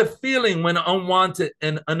 Freedom is the feeling when unwanted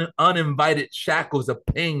and uninvited shackles of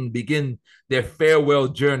pain begin their farewell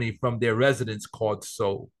journey from their residence called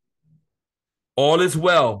soul. All is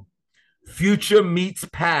well. Future meets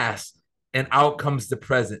past, and out comes the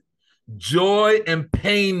present. Joy and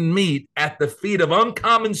pain meet at the feet of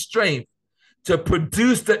uncommon strength to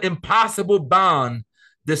produce the impossible bond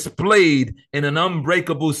displayed in an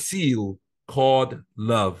unbreakable seal called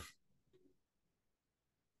love.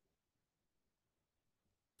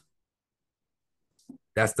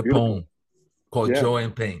 That's the poem called Joy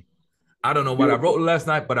and Pain. I don't know what I wrote last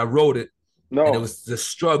night, but I wrote it. No. And it was the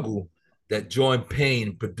struggle that joy and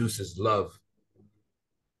pain produces love.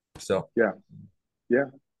 So yeah.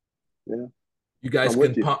 You guys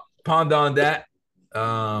can ponder on that.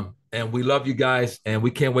 And we love you guys, and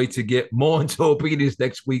we can't wait to get more into obedience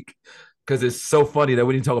next week because it's so funny that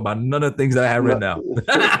we didn't talk about none of the things that I have written down.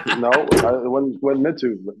 No, I wasn't meant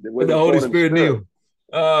to. The Holy Spirit knew.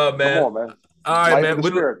 Oh, man. Come on, man. All right, man.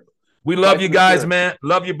 We love you guys, man.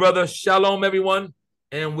 Love you, brother. Shalom, everyone.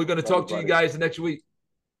 And we're going to talk to you guys next week.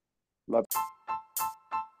 Love.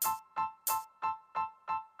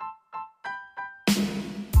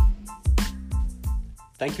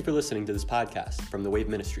 Thank you for listening to this podcast from The Wave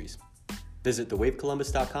Ministries. Visit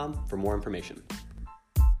thewavecolumbus.com for more information.